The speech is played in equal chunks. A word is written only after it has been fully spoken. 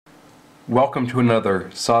Welcome to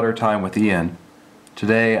another Solder Time with Ian.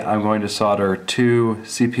 Today I'm going to solder two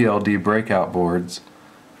CPLD breakout boards.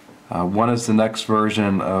 One is the next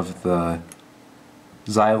version of the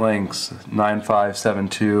Xilinx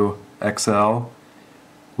 9572XL.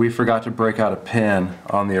 We forgot to break out a pin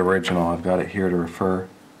on the original. I've got it here to refer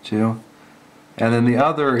to. And then the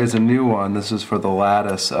other is a new one. This is for the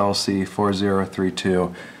Lattice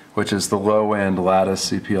LC4032, which is the low-end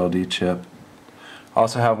Lattice CPLD chip.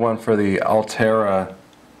 Also have one for the Altera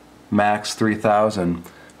Max 3000,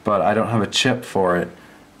 but I don't have a chip for it.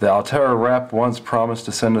 The Altera rep once promised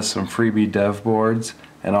to send us some freebie dev boards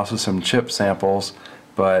and also some chip samples,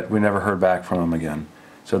 but we never heard back from them again.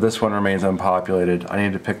 So this one remains unpopulated. I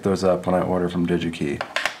need to pick those up when I order from DigiKey.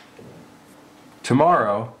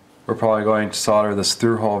 Tomorrow, we're probably going to solder this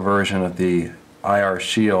through-hole version of the IR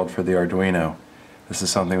shield for the Arduino. This is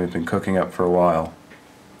something we've been cooking up for a while.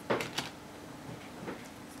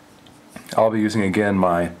 I'll be using again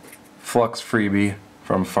my Flux freebie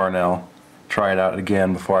from Farnell. Try it out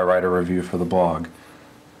again before I write a review for the blog.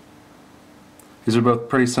 These are both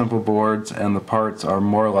pretty simple boards and the parts are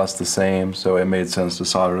more or less the same, so it made sense to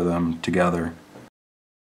solder them together.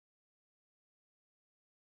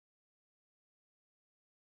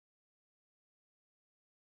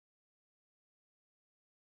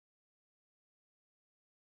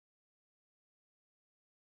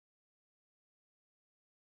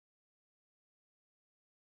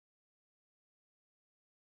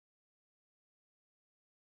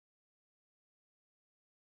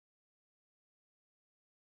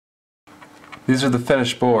 These are the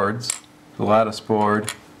finished boards, the Lattice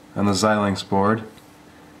board and the Xilinx board.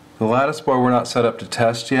 The Lattice board we're not set up to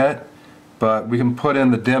test yet, but we can put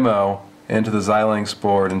in the demo into the Xilinx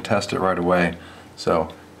board and test it right away.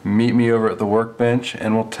 So meet me over at the workbench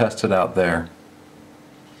and we'll test it out there.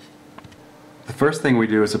 The first thing we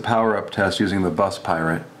do is a power-up test using the Bus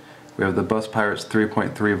Pirate. We have the Bus Pirate's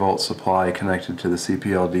 3.3 volt supply connected to the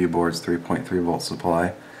CPLD board's 3.3 volt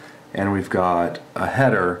supply, and we've got a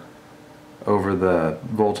header over the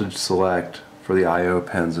voltage select for the I/O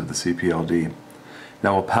pins of the CPLD.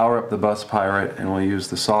 Now we'll power up the Bus Pirate and we'll use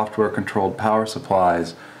the software controlled power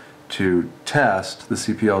supplies to test the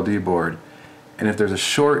CPLD board. And if there's a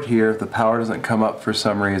short here, if the power doesn't come up for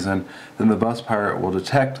some reason, then the Bus Pirate will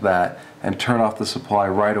detect that and turn off the supply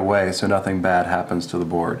right away so nothing bad happens to the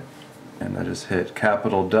board. And I just hit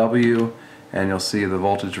capital W and you'll see the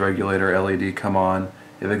voltage regulator LED come on.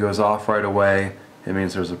 If it goes off right away, it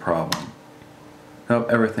means there's a problem. Nope,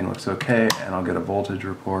 everything looks okay, and I'll get a voltage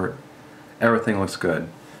report. Everything looks good.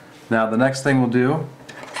 Now the next thing we'll do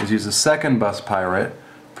is use a second Bus Pirate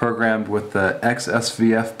programmed with the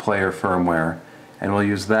XSVF player firmware, and we'll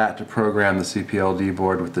use that to program the CPLD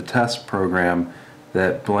board with the test program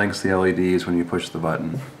that blinks the LEDs when you push the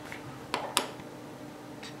button.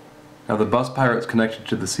 Now the Bus Pirate's connected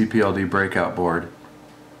to the CPLD breakout board.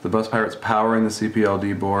 The Bus Pirate's powering the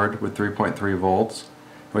CPLD board with 3.3 volts.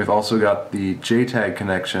 We've also got the JTAG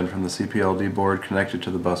connection from the CPLD board connected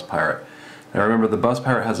to the Bus Pirate. Now remember, the Bus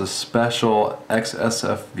Pirate has a special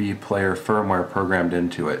XSFV player firmware programmed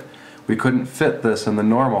into it. We couldn't fit this in the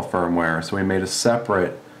normal firmware, so we made a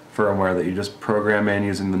separate firmware that you just program in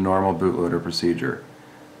using the normal bootloader procedure.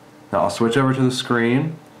 Now I'll switch over to the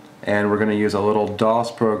screen, and we're going to use a little DOS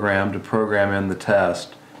program to program in the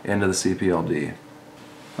test into the CPLD.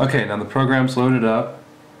 Okay, now the program's loaded up,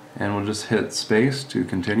 and we'll just hit space to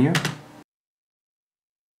continue.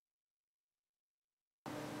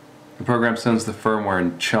 The program sends the firmware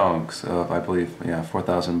in chunks of, I believe,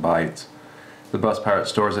 4,000 bytes. The Bus Pirate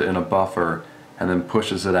stores it in a buffer and then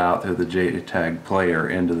pushes it out through the JTAG player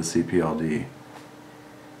into the CPLD.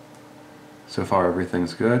 So far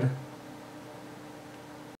everything's good.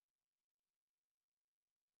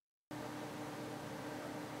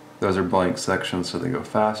 Those are blank sections so they go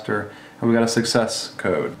faster. And we got a success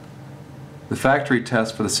code. The factory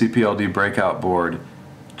test for the CPLD breakout board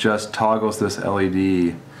just toggles this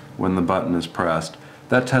LED when the button is pressed.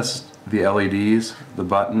 That tests the LEDs, the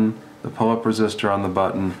button, the pull-up resistor on the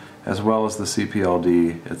button, as well as the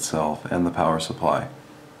CPLD itself and the power supply.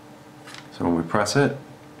 So when we press it,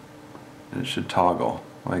 it should toggle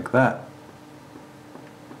like that.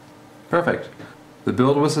 Perfect. The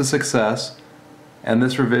build was a success, and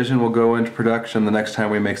this revision will go into production the next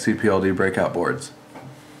time we make CPLD breakout boards.